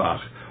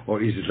Karlebach,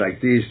 or is it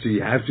like this, do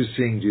you have to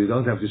sing, do you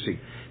don't have to sing?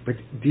 But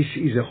this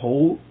is a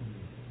whole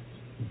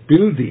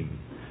building.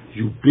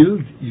 You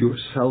build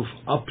yourself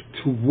up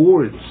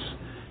towards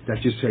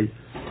that. You say,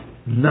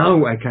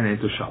 now I can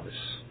enter Shabbos.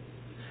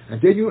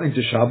 And then you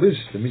enter Shabbos,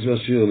 the Mitzvah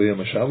Shir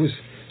Liyam Shabbos,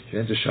 you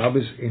enter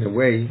Shabbos in a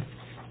way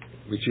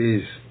which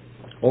is,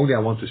 only I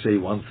want to say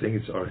one thing,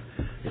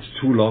 it's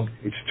too long,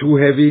 it's too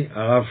heavy,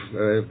 Arav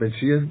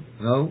Benzion,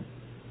 no?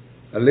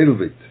 A little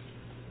bit.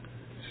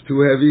 It's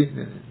too heavy.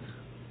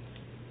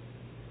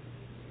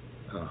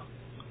 Oh,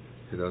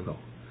 you don't know.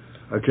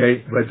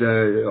 Okay, but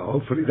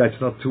hopefully that's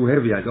not too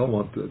heavy. I don't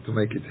want to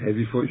make it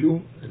heavy for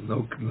you.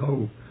 No,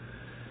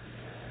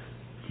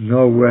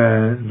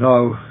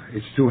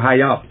 it's too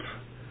high up.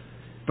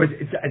 But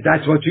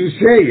that's what you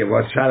say.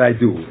 What shall I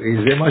do?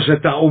 זה מה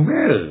שאתה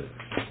אומר.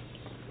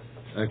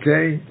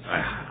 Okay?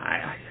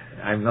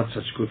 I'm not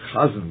such good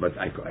chazan, but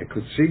I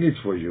could sing it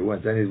for you,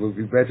 and then it would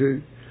be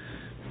better.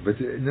 But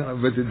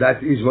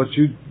that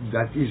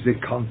is the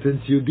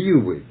content you deal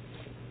with.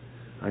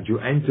 And you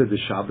enter the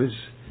Shabbos,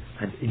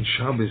 and in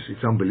Shabbos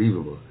it's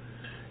unbelievable.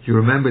 You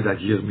remember that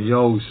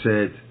Yirmiyahu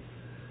said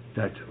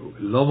that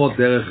Lomo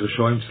derech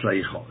Rishoyim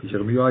tzleicha.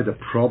 Yirmiyahu had a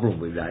problem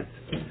with that.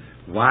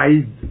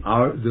 Why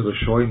are the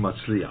Rishoyim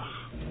matzliach?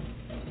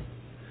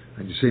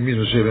 And you say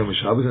Mizmor Shir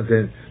Shabbos, and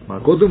then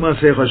Makodu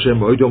Maaseh Hashem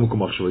Moedo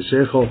Mukumach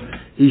Shvoisecho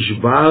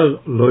Ishbar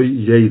Lo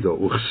Yedo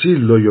Uchsil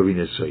Lo Yovin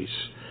Esois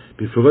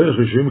B'Furech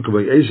Rishoyim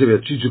K'Bay Ezev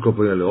Yatzitzu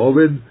Kopaya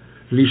LeOved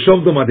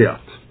Lishom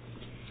Domadeat.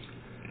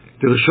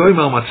 The Rishoyim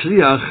are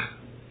matzliach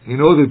in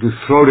order to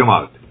throw them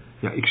out.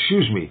 Yeah,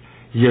 excuse me,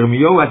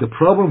 Yirmiyahu had a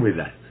problem with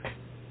that.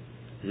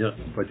 Yeah,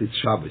 but it's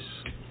Shabbos.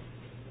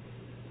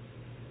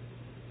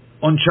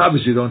 On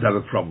Shabbos you don't have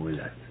a problem with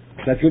that.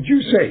 That's what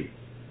you say.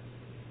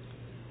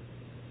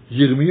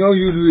 Yirmiyahu,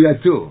 you do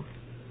that too.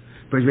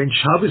 But when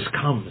Shabbos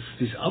comes,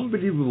 this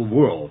unbelievable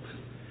world,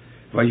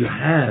 where you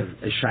have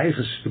a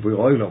shaykhus to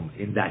B'Olam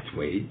in that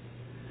way,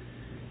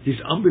 this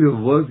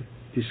unbelievable world,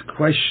 this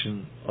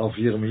question of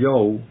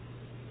Yirmiyahu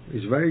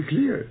is very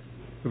clear,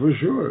 for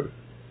sure.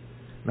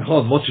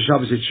 Nachon, Motzei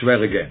Shabbos it's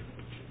schwer again.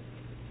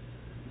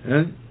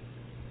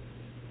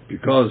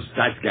 Because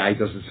that guy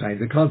doesn't sign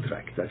the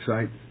contract, that's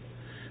right.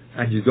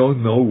 And you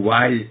don't know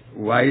why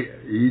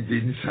he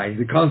didn't sign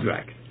the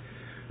contract.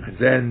 And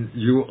then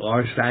you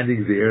are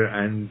standing there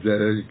and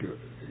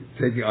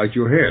taking out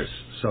your hairs.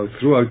 So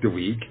throughout the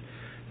week,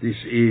 this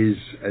is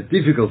a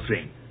difficult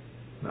thing.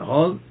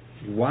 Now,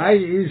 why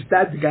is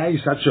that guy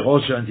such a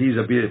Rosh and he's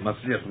a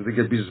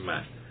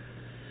businessman?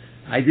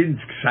 I didn't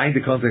sign the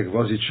contract,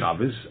 was it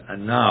Shabbos?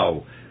 And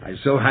now I'm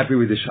so happy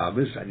with the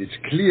Shabbos, and it's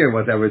clear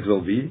whatever it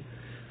will be.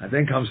 And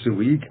then comes the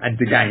week, and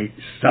the guy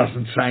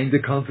doesn't sign the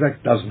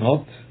contract, does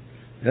not.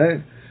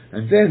 Yeah?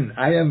 And then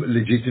I am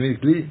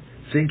legitimately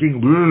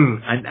thinking,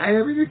 and I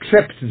am in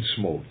acceptance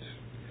mode.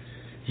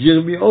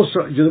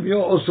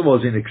 Yirmiyahu also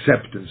was in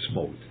acceptance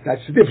mode.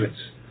 That's the difference.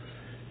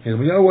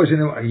 Yirmiyahu was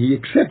he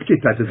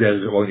accepted that there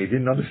is wrong. He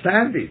didn't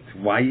understand it.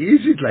 Why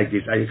is it like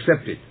this? I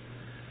accept it.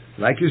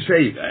 Like you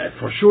say,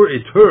 for sure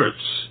it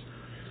hurts.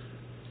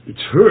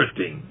 It's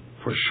hurting,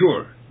 for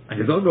sure.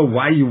 And I don't know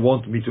why you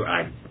want me to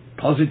act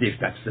positive.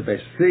 That's the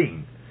best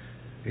thing.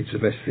 It's the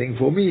best thing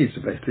for me. It's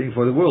the best thing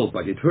for the world.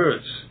 But it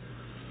hurts.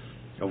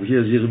 Over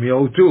here,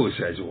 Yirmiyahu too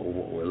says,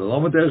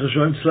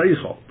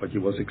 but he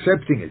was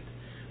accepting it.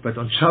 But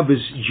on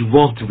Shabbos, you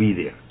want to be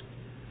there.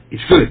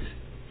 It's good.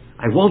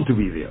 I want to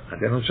be there. And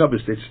then on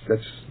Shabbos,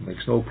 that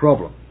makes no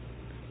problem.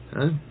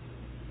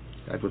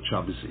 That's what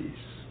Shabbos is.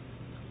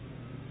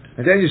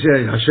 And then you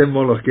say, Hashem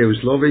Moloch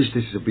Geus Lovesh,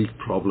 this is a big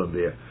problem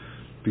there.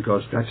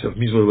 Because that's a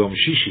Mizmor Yom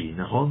Shishi,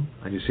 Nahon?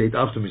 And you say it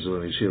after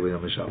Mizmor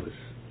Yom Shabbos.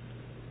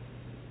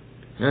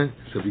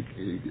 So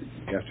you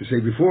have to say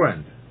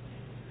beforehand.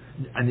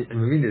 And I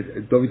mean,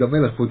 David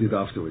HaMelech put it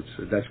afterwards.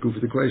 That's good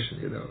for the question,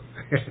 you know.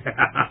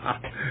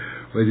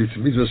 But it's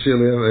Mitzvah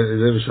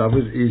Yom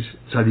Shabbos is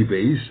Tzadi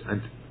Beis,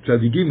 and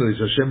Tzadi Gimel is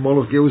Hashem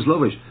Moloch Geus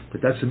Lovesh.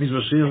 But that's the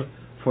Mitzvah Shir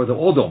for the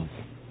Odom.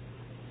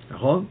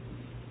 Nahon?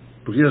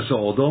 B'rias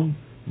Odom,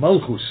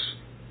 Malchus.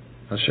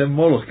 Hashem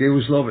Moloch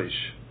Geus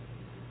Lovesh.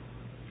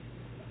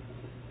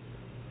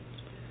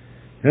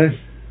 Yes?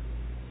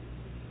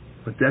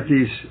 But that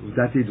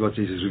is what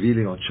is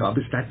revealing on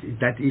Shabbos.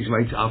 That is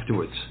why it's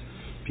afterwards.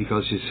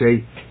 Because you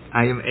say,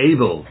 I am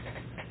able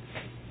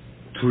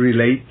to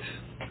relate,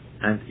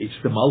 and it's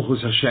the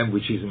Malchus Hashem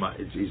which is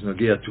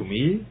Nogea to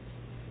me,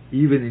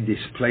 even in this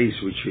place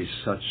which is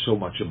so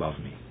much above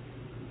me.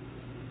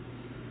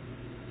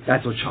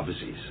 That's what Shabbos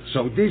is.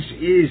 So this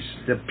is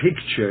the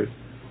picture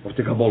of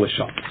the Kabbalah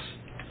Shabbos.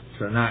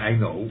 So now I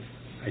know.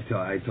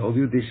 I told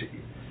you this.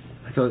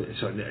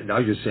 So now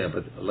you say,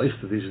 but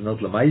Leichter, this is not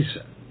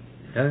Lamaisa.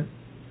 Yeah?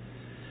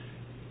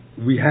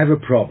 We have a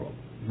problem.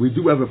 We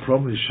do have a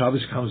problem. The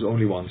Shabbos comes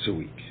only once a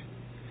week.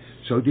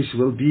 So this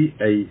will be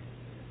a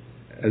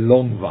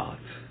long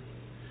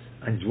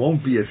vat. And it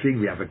won't be a thing.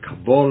 We have a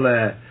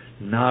Kabbalah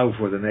now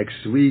for the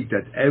next week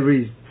that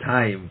every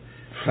time,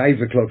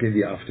 5 o'clock in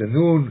the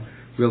afternoon,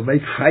 we'll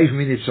make 5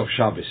 minutes of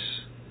Shabbos.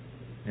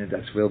 And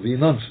that will be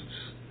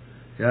nonsense.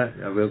 Yeah,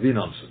 that will be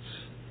nonsense.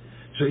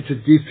 So it's a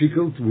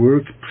difficult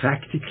work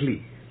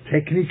practically.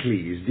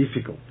 Technically it's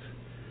difficult.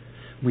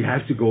 We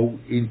have to go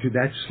into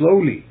that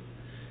slowly.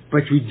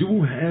 But we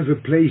do have a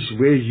place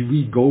where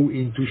we go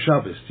into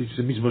Shabbos. It's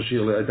the Mizmor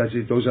Shir,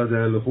 those are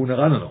the Lechuna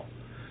Ranano.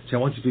 So I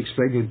wanted to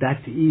explain to you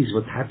that is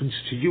what happens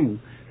to you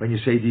when you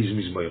say these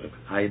Mizmorim.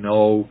 I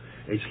know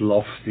it's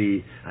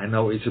lofty, I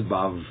know it's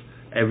above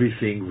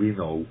everything we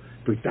know,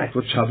 but that's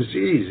what Shabbos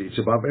is, it's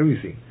above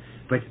everything.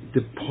 But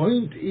the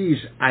point is,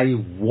 I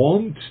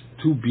want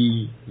to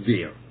be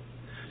there.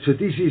 So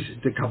this is,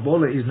 the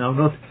Kabbalah is now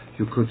not,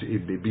 you could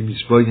be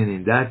mispointed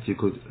in that, you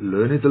could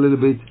learn it a little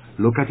bit,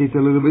 look at it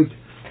a little bit,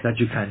 that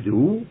you can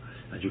do,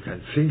 that you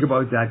can think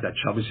about that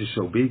Shabbos is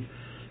so big,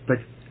 but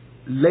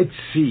let's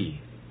see,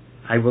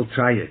 I will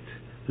try it,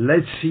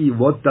 let's see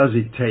what does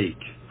it take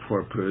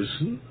for a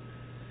person,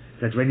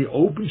 that when he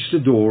opens the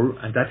door,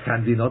 and that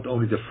can be not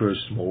only the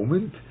first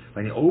moment,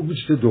 when he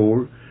opens the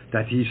door,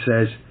 that he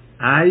says,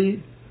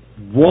 I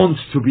want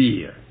to be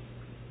here.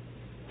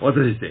 What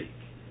does it take?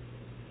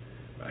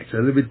 It's a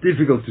little bit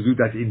difficult to do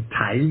that in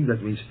time.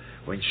 That means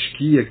when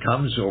Shkia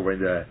comes, or when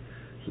the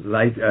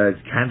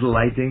candle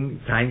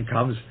lighting time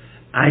comes,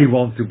 I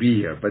want to be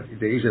here. But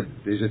there's a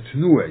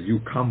tnuah. You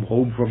come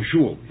home from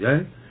shul,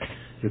 yeah?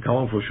 You come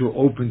home from shul,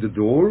 open the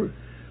door,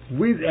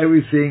 with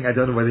everything. I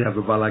don't know whether you have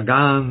a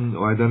balagan,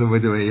 or I don't know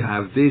whether you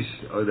have this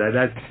or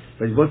that.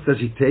 But what does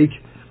it take?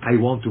 I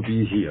want to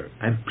be here.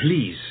 And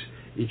please,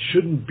 it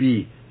shouldn't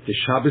be the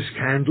Shabbos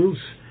candles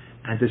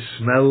and the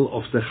smell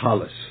of the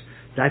chalas.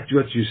 That's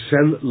what you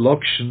sell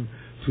lokshen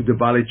to the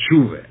Baalei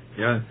Tshuva.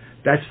 Yeah,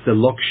 that's the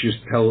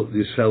lokshen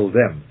you sell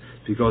them,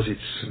 because it's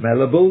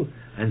smellable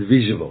and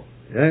visible.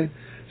 Yeah,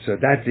 so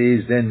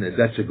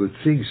that's a good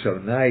thing. So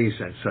nice,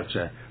 and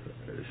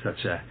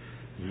such a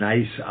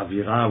nice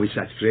avira which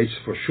that creates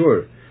for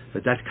sure.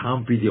 But that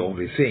can't be the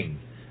only thing.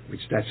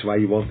 That's why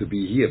you want to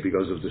be here,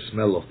 because of the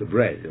smell of the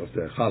bread, of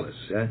the chalas.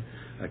 Yeah,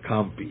 it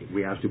can't be.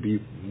 We have to be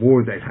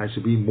more. That has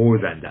to be more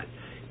than that.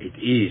 It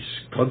is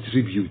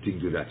contributing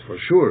to that for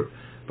sure,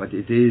 but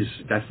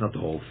that's not the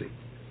whole thing.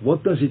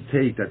 What does it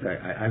take that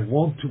I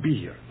want to be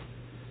here?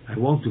 I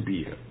want to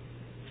be here.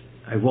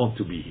 I want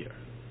to be here.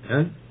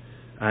 Yeah?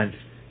 And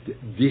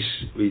this,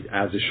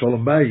 as the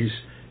Sholem Bayis,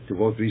 to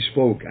what we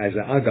spoke, as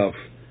an agav,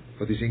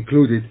 what is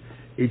included,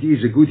 it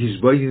is a good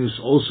hisbonenus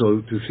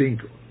also to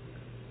think,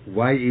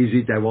 why is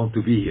it I want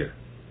to be here?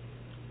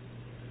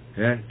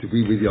 Yeah? To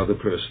be with the other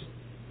person.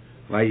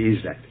 Why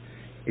is that?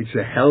 It's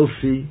a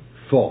healthy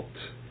thought.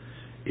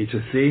 It's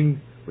a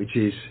thing which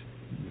is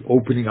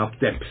opening up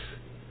depth.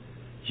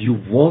 You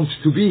want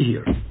to be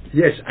here.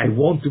 Yes, I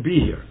want to be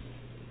here.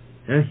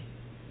 Yeah?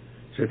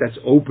 So that's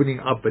opening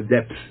up a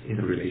depth in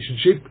a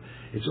relationship.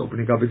 It's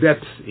opening up a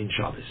depth in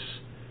Shabbos.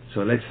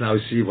 So let's now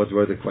see what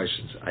were the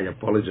questions. I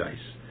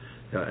apologize.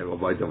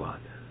 About the word.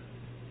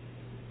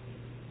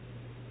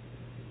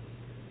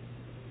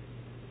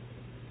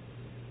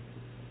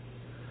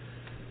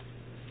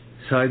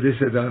 So this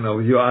I don't know.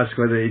 You ask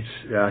whether it's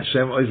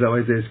Hashem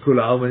Oizlamoite is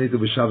Kula Almanita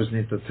B'Shabbos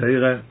Nita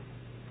Teira.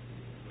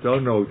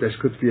 Don't know. This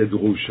could be a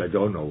drush. I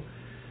don't know.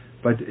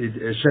 But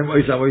Hashem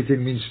Oizlamoite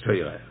means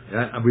Teira.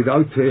 Yeah? And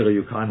without Teira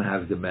you can't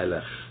have the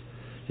Melech.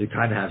 You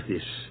can't have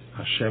this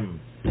Hashem.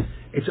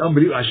 It's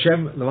unbelievable.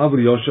 Hashem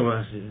Lamabri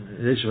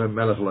Yoshem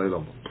Melech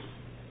Loilom.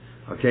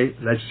 Okay,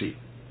 let's see.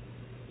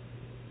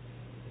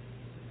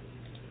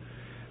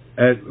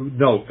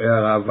 No,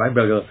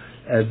 Weinberger.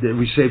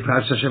 We say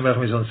perhaps Hashem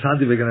Melech is on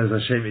Sunday because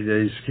Hashem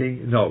is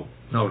king. No.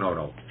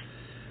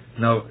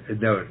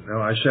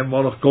 Hashem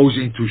Melech goes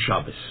into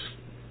Shabbos.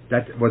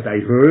 That's what I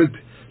heard.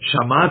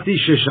 Shamati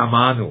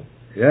sheshamanu.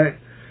 Yeah,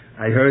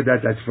 I heard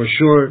that for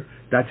sure.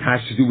 That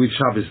has to do with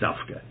Shabbos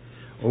dafka.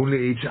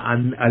 Only it's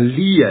an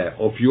aliyah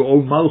of your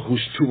own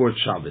malchus towards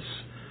Shabbos.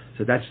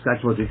 So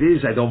that's what it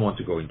is. I don't want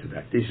to go into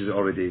that. This is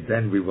already.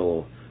 Then we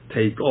will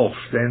take off.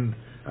 Then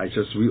I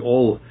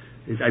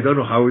don't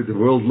know how the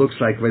world looks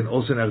like when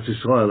also in Eretz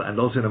Yisrael and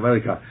also in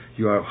America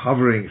you are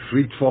hovering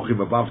 3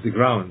 tefachim above the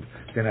ground.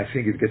 Then I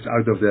think it gets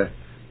out of the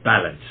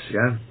balance.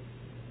 Yeah.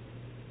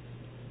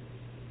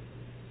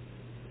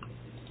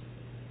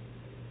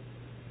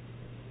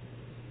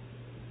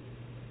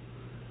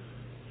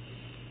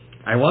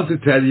 I want to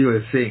tell you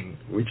a thing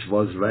which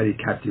was very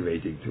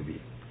captivating to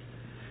me.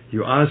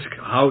 You ask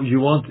how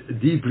you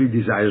want deeply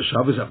desire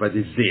Shabbos, but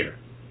it's there.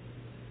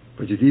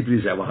 But you deeply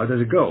desire, well, how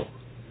does it go?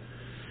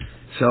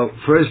 So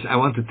first I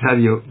want to tell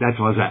you that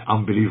was an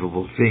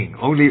unbelievable thing.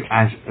 Only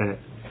as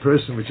a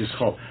person which is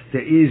called,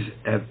 there is,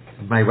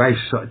 my wife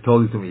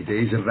told it to me,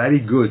 there is a very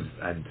good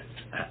and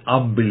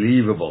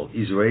unbelievable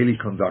Israeli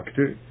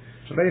conductor,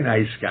 a very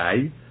nice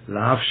guy,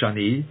 Lahav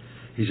Shani.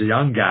 He's a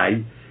young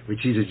guy,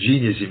 which is a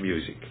genius in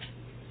music.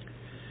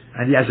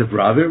 And he has a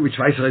brother, which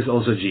Weissler is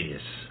also a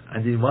genius.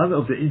 And in one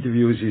of the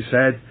interviews he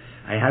said,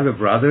 I have a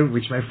brother,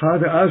 which my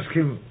father asked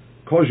him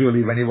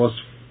casually when he was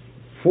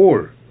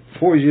 4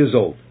 years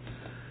old.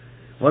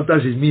 What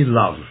does it mean,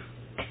 love?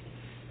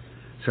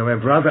 So my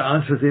brother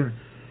answered him,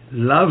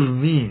 love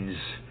means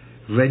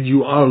when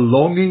you are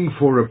longing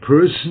for a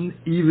person,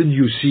 even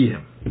you see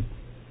him.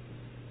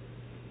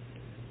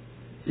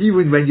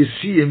 Even when you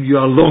see him, you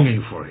are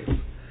longing for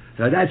him.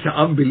 Now that's an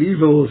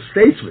unbelievable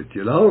statement,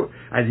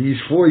 and he's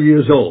 4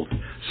 years old.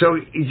 So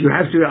you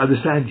have to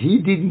understand, he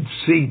didn't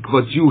think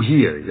what you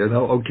hear,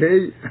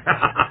 okay?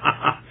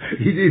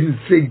 He didn't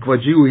think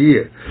what you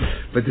hear.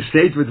 But the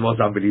statement was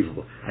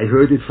unbelievable. I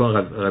heard it from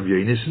Rabbi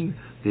Yonason,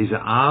 there's a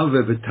ave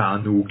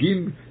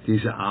betanugim,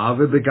 there's a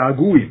ave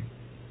begaguim.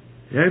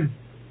 Yeah?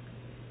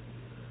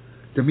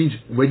 That means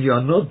when you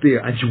are not there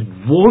and you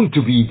want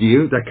to be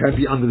there, that can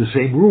be under the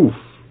same roof.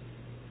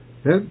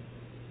 Yeah?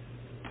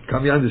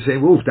 Come here on the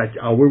same roof. That's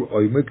our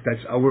oimek.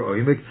 That's our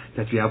oimek.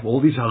 That we have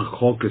all these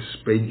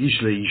halachos, bein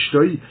ish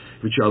leishtoi,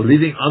 which are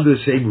living under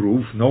the same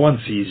roof. No one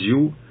sees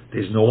you.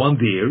 There's no one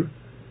there.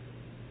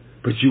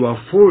 But you are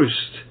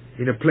forced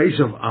in a place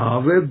of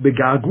ave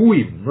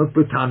begaguim, not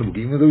betanugim,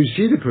 even though you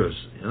see the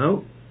person. You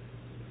know.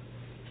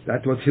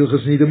 That's what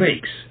Hilchos Nida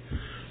makes.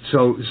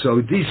 So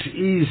this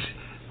is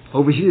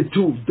over here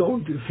too.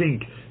 Don't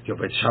think, yeah,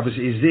 but Shabbos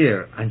is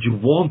there and you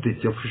want it,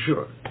 yeah, for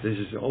sure. This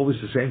is always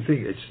the same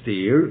thing. It's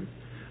there.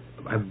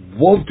 I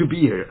want to be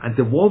here, and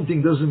the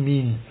wanting doesn't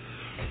mean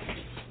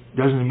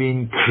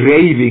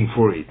craving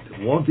for it.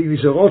 Wanting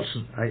is a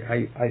rotzen.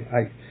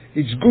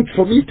 It's good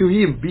for me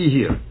to be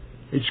here.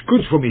 It's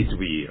good for me to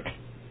be here.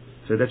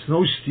 So that's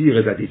no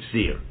steer that it's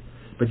there.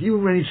 But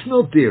even when it's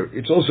not there,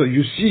 it's also,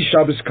 you see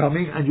Shabbos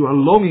coming and you are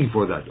longing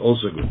for that,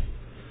 also good.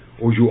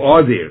 Or you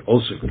are there,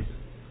 also good.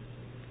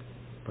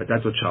 But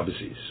that's what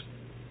Shabbos is.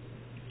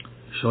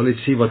 So let's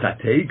see what that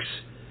takes.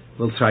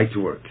 We'll try to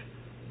work.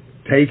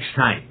 Takes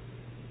time.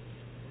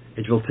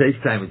 It will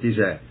take time. It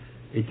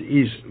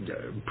is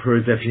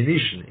per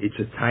definition, it's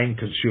a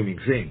time-consuming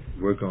thing,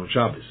 work on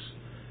Shabbos,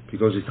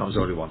 because it comes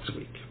only once a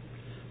week.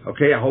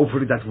 Okay,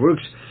 hopefully that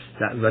works.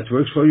 That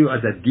works for you,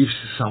 and that gives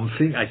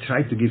something. I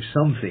try to give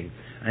something,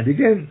 and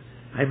again,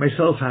 I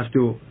myself have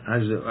to,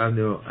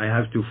 I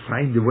have to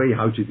find a way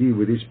how to deal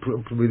with this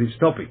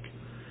topic,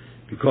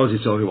 because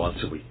it's only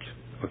once a week.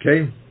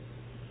 Okay,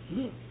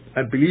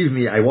 and believe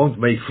me, I won't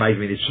make 5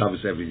 minutes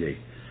Shabbos every day.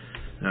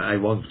 I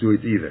won't do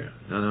it either.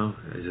 No,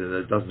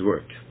 that doesn't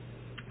work.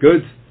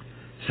 Good.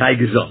 Sei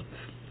gesund.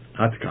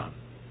 Hat kan.